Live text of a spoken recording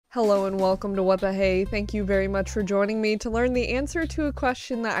Hello and welcome to What the Hey. Thank you very much for joining me to learn the answer to a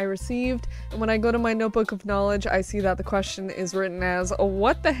question that I received. And when I go to my notebook of knowledge, I see that the question is written as,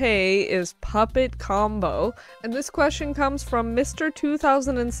 what the hey is puppet combo? And this question comes from Mr.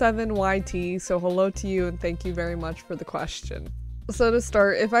 2007 YT, so hello to you and thank you very much for the question. So to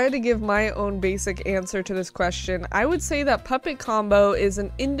start, if I had to give my own basic answer to this question, I would say that Puppet Combo is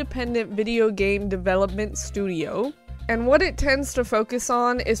an independent video game development studio. And what it tends to focus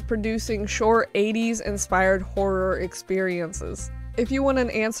on is producing short 80s inspired horror experiences. If you want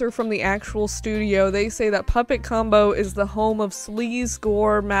an answer from the actual studio, they say that Puppet Combo is the home of sleaze,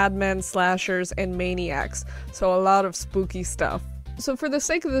 gore, madmen, slashers, and maniacs. So a lot of spooky stuff. So for the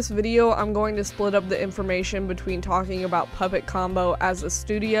sake of this video, I'm going to split up the information between talking about Puppet Combo as a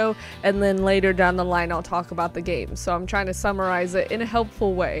studio, and then later down the line I'll talk about the game. So I'm trying to summarize it in a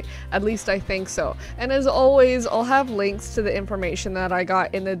helpful way. At least I think so. And as always, I'll have links to the information that I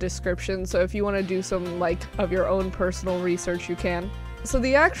got in the description, so if you want to do some of your own personal research, you can. So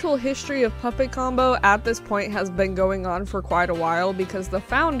the actual history of Puppet Combo at this point has been going on for quite a while because the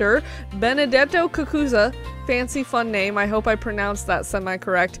founder, Benedetto Cucuzza, fancy fun name, I hope I pronounced that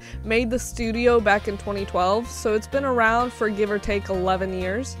semi-correct, made the studio back in 2012, so it's been around for give or take 11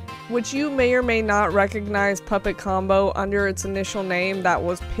 years. Which you may or may not recognize Puppet Combo under its initial name that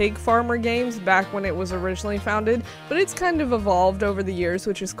was Pig Farmer Games back when it was originally founded, but it's kind of evolved over the years,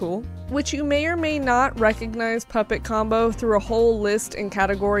 which is cool. Which you may or may not recognize Puppet Combo through a whole list and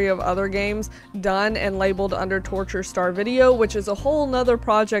category of other games done and labeled under Torture Star Video, which is a whole nother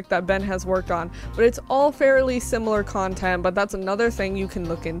project that Ben has worked on, but it's all fairly similar content, but that's another thing you can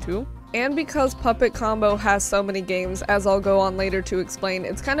look into. And because Puppet Combo has so many games, as I'll go on later to explain,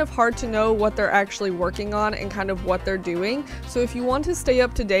 it's kind of hard to know what they're actually working on and kind of what they're doing. So if you want to stay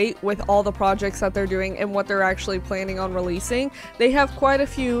up to date with all the projects that they're doing and what they're actually planning on releasing, they have quite a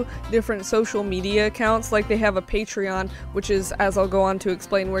few different social media accounts. Like they have a Patreon, which is, as I'll go on to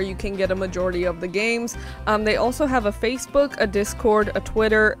explain, where you can get a majority of the games. They also have a Facebook, a Discord, a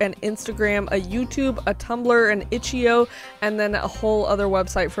Twitter, an Instagram, a YouTube, a Tumblr, an Itch.io, and then a whole other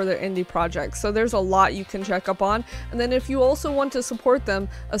website for their indie projects. So there's a lot you can check up on. And then if you also want to support them,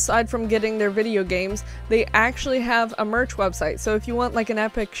 aside from getting their video games, they actually have a merch website. So if you want like an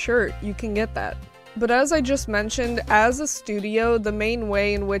epic shirt, you can get that. But as I just mentioned, as a studio, the main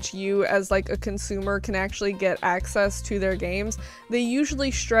way in which you as like a consumer can actually get access to their games, they usually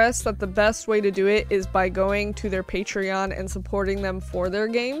stress that the best way to do it is by going to their Patreon and supporting them for their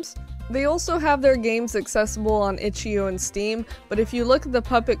games. They also have their games accessible on Itch.io and Steam, but if you look at the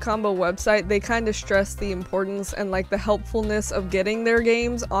Puppet Combo website, they kind of stress the importance and like the helpfulness of getting their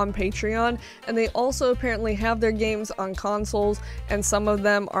games on Patreon, and they also apparently have their games on consoles, and some of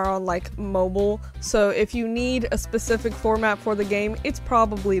them are on like mobile, so if you need a specific format for the game, it's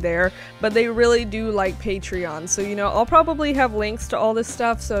probably there, but they really do like Patreon, so you know, I'll probably have links to all this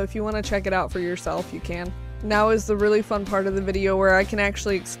stuff, so if you want to check it out for yourself, you can. Now is the really fun part of the video where I can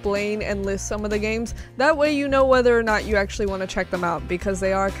actually explain and list some of the games. That way you know whether or not you actually want to check them out, because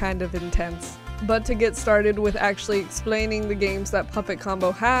they are kind of intense. But to get started with actually explaining the games that Puppet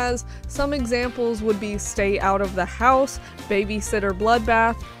Combo has, some examples would be Stay Out of the House, Babysitter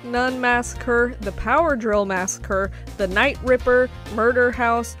Bloodbath, Nun Massacre, The Power Drill Massacre, The Night Ripper, Murder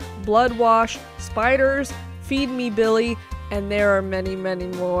House, Blood Wash, Spiders, Feed Me Billy, and there are many, many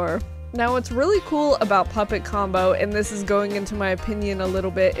more. Now what's really cool about Puppet Combo, and this is going into my opinion a little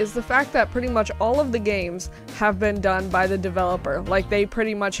bit, is the fact that pretty much all of the games have been done by the developer. Like they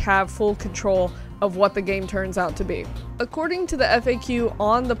pretty much have full control of what the game turns out to be. According to the FAQ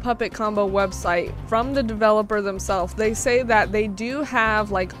on the Puppet Combo website from the developer themselves, they say that they do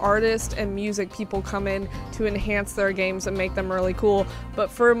have like artists and music people come in to enhance their games and make them really cool, but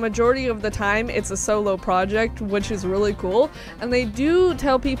for a majority of the time it's a solo project, which is really cool. And they do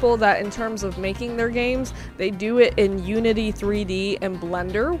tell people that in terms of making their games, they do it in Unity 3D and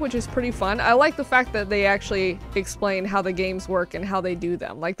Blender, which is pretty fun. I like the fact that they actually explain how the games work and how they do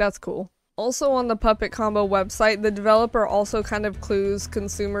them. Like, that's cool. Also on the Puppet Combo website, the developer also kind of clues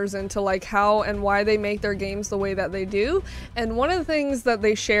consumers into like how and why they make their games the way that they do. And one of the things that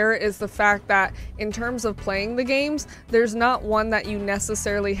they share is the fact that in terms of playing the games, there's not one that you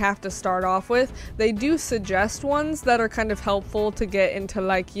necessarily have to start off with. They do suggest ones that are kind of helpful to get into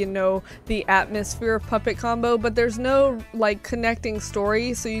like, you know, the atmosphere of Puppet Combo, but there's no like connecting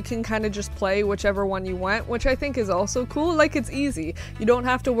story, so you can kind of just play whichever one you want, which I think is also cool. Like, it's easy. You don't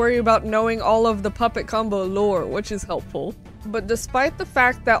have to worry about knowing all of the Puppet Combo lore, which is helpful. But despite the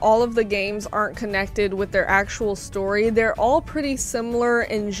fact that all of the games aren't connected with their actual story, they're all pretty similar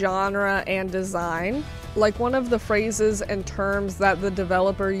in genre and design. Like, one of the phrases and terms that the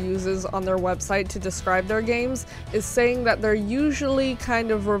developer uses on their website to describe their games is saying that they're usually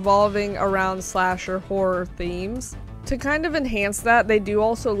kind of revolving around slasher horror themes. To kind of enhance that, they do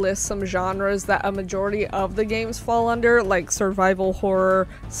also list some genres that a majority of the games fall under, like survival horror,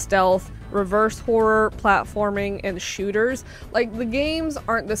 stealth, reverse horror, platforming, and shooters. Like, the games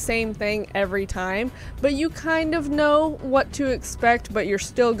aren't the same thing every time, but you kind of know what to expect, but you're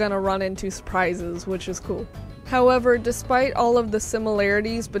still gonna run into surprises, which is cool. However, despite all of the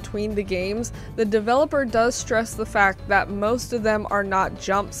similarities between the games, the developer does stress the fact that most of them are not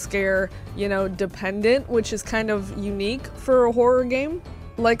jump scare, dependent, which is kind of unique for a horror game.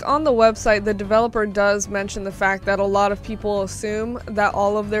 Like, on the website, the developer does mention the fact that a lot of people assume that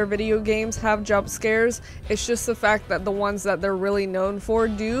all of their video games have jump scares. It's just the fact that the ones that they're really known for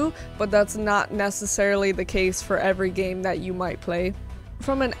do, but that's not necessarily the case for every game that you might play.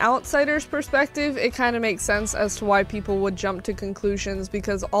 From an outsider's perspective, it kind of makes sense as to why people would jump to conclusions,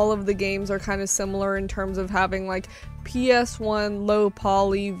 because all of the games are kind of similar in terms of having like PS1 low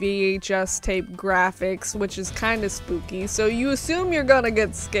poly VHS tape graphics, which is kind of spooky, so you assume you're gonna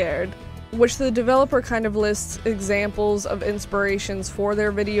get scared. Which the developer kind of lists examples of inspirations for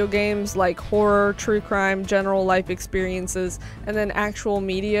their video games, like horror, true crime, general life experiences, and then actual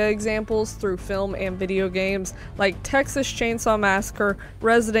media examples through film and video games, like Texas Chainsaw Massacre,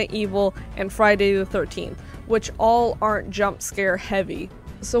 Resident Evil, and Friday the 13th, which all aren't jump scare heavy.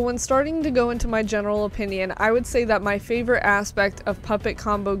 So when starting to go into my general opinion, I would say that my favorite aspect of Puppet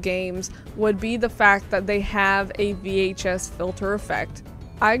Combo games would be the fact that they have a VHS filter effect.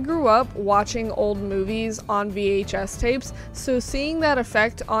 I grew up watching old movies on VHS tapes, so seeing that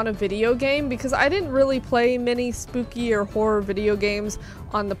effect on a video game, because I didn't really play many spooky or horror video games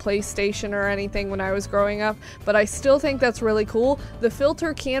on the PlayStation or anything when I was growing up, but I still think that's really cool. The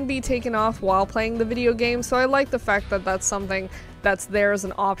filter can be taken off while playing the video game, so I like the fact that that's something that's there as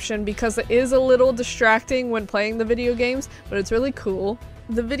an option, because it is a little distracting when playing the video games, but it's really cool.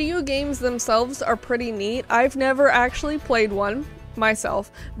 The video games themselves are pretty neat. I've never actually played one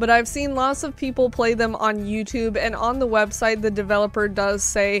myself, but I've seen lots of people play them on YouTube, and on the website the developer does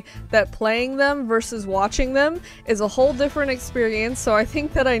say that playing them versus watching them is a whole different experience, so I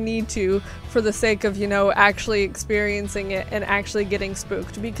think that I need to, for the sake of, actually experiencing it and actually getting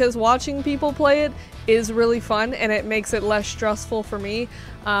spooked, because watching people play it is really fun and it makes it less stressful for me,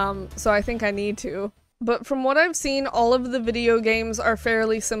 so I think I need to. But from what I've seen, all of the video games are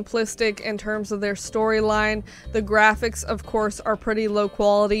fairly simplistic in terms of their storyline. The graphics, of course, are pretty low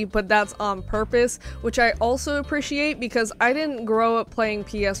quality, but that's on purpose, which I also appreciate, because I didn't grow up playing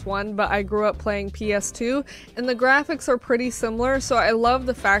PS1, but I grew up playing PS2, and the graphics are pretty similar, so I love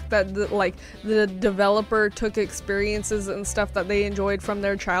the fact that the developer took experiences and stuff that they enjoyed from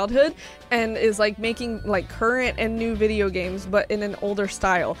their childhood and is making current and new video games, but in an older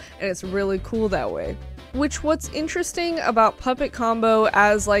style, and it's really cool that way. What's interesting about Puppet Combo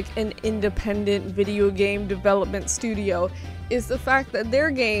as an independent video game development studio is the fact that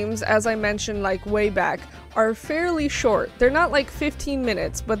their games, as I mentioned way back, are fairly short. They're not 15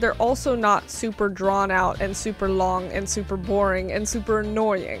 minutes, but they're also not super drawn out and super long and super boring and super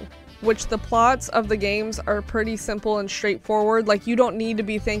annoying. Which the plots of the games are pretty simple and straightforward. You don't need to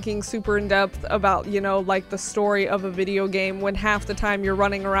be thinking super in depth about, the story of a video game when half the time you're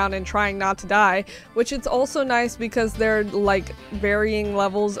running around and trying not to die, which it's also nice because there are varying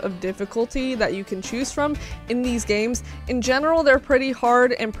levels of difficulty that you can choose from in these games. In general, they're pretty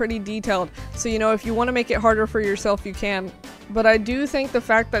hard and pretty detailed, so if you want to make it harder for yourself, you can. But I do think the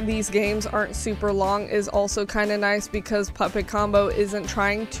fact that these games aren't super long is also kind of nice, because Puppet Combo isn't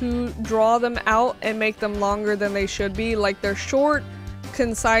trying to draw them out and make them longer than they should be. They're short,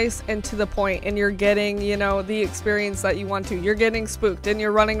 concise, and to the point, and you're getting, the experience that you want to. You're getting spooked, and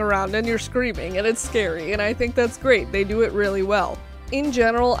you're running around, and you're screaming, and it's scary, and I think that's great. They do it really well. In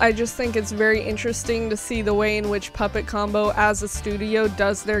general, I just think it's very interesting to see the way in which Puppet Combo as a studio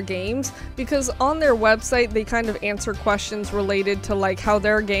does their games, because on their website they kind of answer questions related to how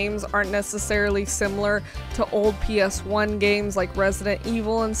their games aren't necessarily similar to old PS1 games like Resident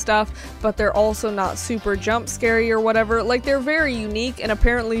Evil and stuff, but they're also not super jump scary or whatever. They're very unique, and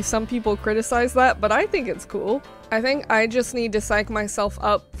apparently some people criticize that, but I think it's cool. I think I just need to psych myself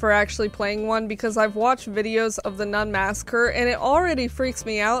up for actually playing one, because I've watched videos of the Nun Massacre and it already freaks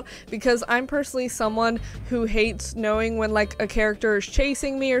me out, because I'm personally someone who hates knowing when like a character is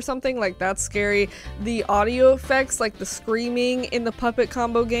chasing me or something. Like, that's scary. The audio effects, like the screaming in the puppet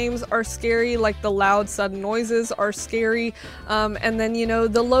combo games, are scary. Like the loud sudden noises are scary. And then, you know,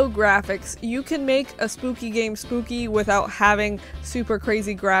 the low graphics. You can make a spooky game spooky without having super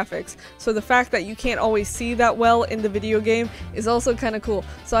crazy graphics. So the fact that you can't always see that well in the video game is also kind of cool.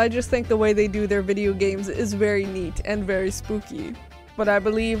 So I just think the way they do their video games is very neat and very spooky. But I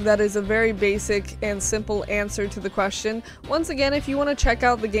believe that is a very basic and simple answer to the question. Once again, if you want to check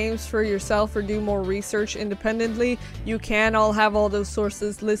out the games for yourself or do more research independently, you can. I'll have all those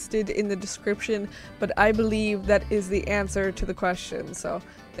sources listed in the description, but I believe that is the answer to the question. So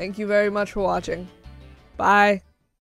thank you very much for watching. Bye.